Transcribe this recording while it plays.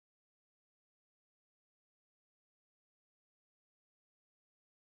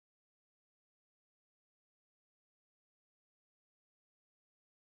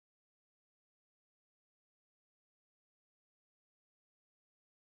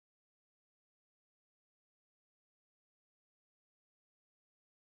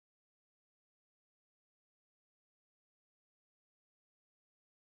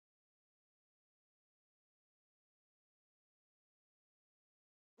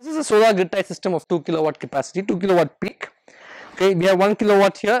This is a solar grid tie system of 2 kilowatt capacity, 2 kilowatt peak. Okay, we have 1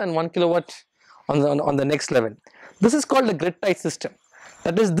 kilowatt here and 1 kilowatt on the next level. This is called the grid tie system.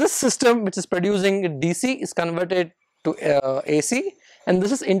 That is, this system which is producing DC is converted to AC, and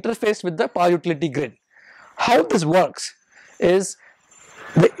this is interfaced with the power utility grid. How this works is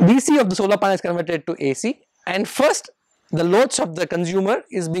the DC of the solar panel is converted to AC, and first the loads of the consumer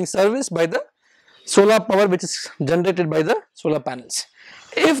is being serviced by the solar power which is generated by the solar panels.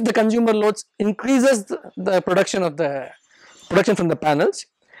 If the consumer loads increases the production from the panels,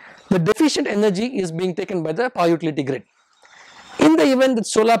 the deficient energy is being taken by the power utility grid. In the event that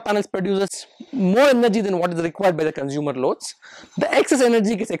solar panels produces more energy than what is required by the consumer loads, the excess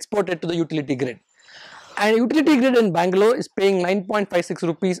energy gets exported to the utility grid. And utility grid in Bangalore is paying 9.56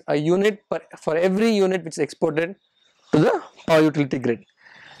 rupees a unit for every unit which is exported to the power utility grid.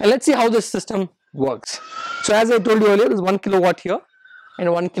 And let's see how this system works. So as I told you earlier, there is 1 kilowatt here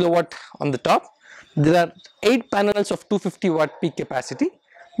and 1 kilowatt on the top. There are 8 panels of 250 watt peak capacity.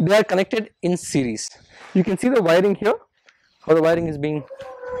 They are connected in series. You can see the wiring here, how the wiring is being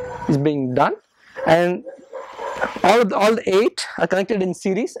done, and all the 8 are connected in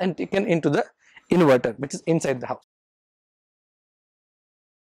series and taken into the inverter which is inside the house.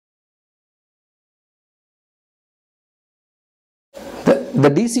 The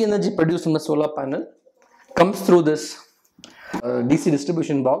DC energy produced from the solar panel comes through this DC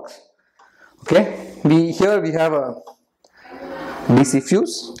distribution box. Okay, here we have a DC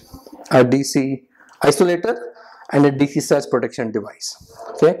fuse, a DC isolator, and a DC surge protection device.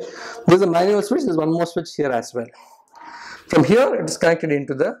 Okay, there is a manual switch. There is one more switch here as well. From here, it is connected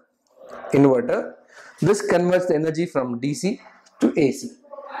into the inverter. This converts the energy from DC to AC.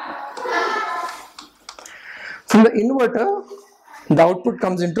 From the inverter, the output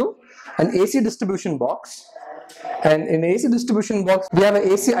comes into an AC distribution box, and in AC distribution box we have an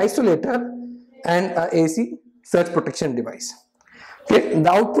AC isolator and an AC surge protection device. Okay, the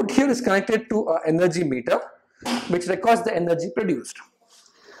output here is connected to an energy meter which records the energy produced.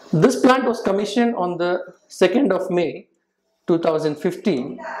 This plant was commissioned on the 2nd of May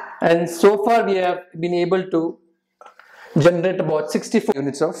 2015, and so far we have been able to generate about 64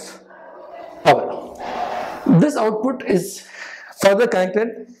 units of power. This output is further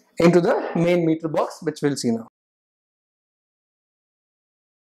connected into the main meter box, which we'll see now.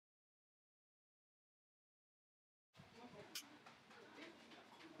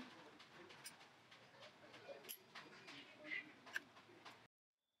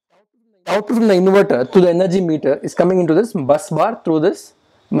 Output from the inverter to the energy meter is coming into this bus bar through this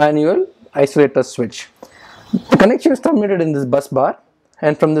manual isolator switch. The connection is terminated in this bus bar,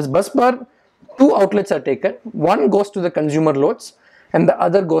 and from this bus bar 2 outlets are taken. One goes to the consumer loads and the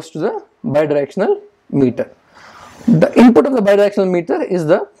other goes to the bi-directional meter. The input of the bi-directional meter is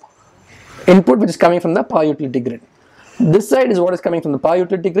the input which is coming from the power utility grid. This side is what is coming from the power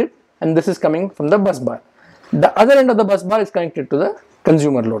utility grid, and this is coming from the bus bar. The other end of the bus bar is connected to the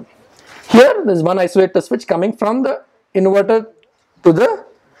consumer load. Here there is one isolator switch coming from the inverter to the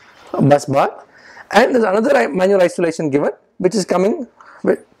bus bar, and there is another manual isolation given which is coming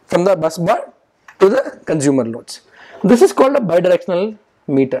from the bus bar to the consumer loads. This is called a bidirectional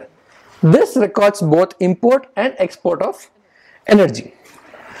meter. This records both import and export of energy.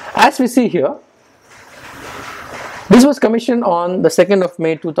 As we see here, this was commissioned on the 2nd of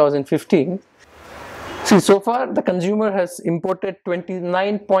May 2015. See, so far the consumer has imported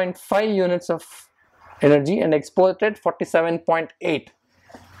 29.5 units of energy and exported 47.8.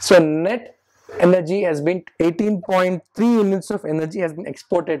 So net energy has been 18.3 units of energy has been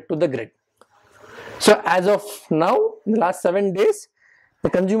exported to the grid. So as of now, in the last 7 days, the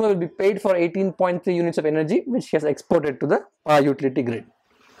consumer will be paid for 18.3 units of energy which he has exported to the power utility grid.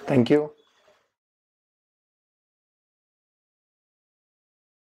 Thank you.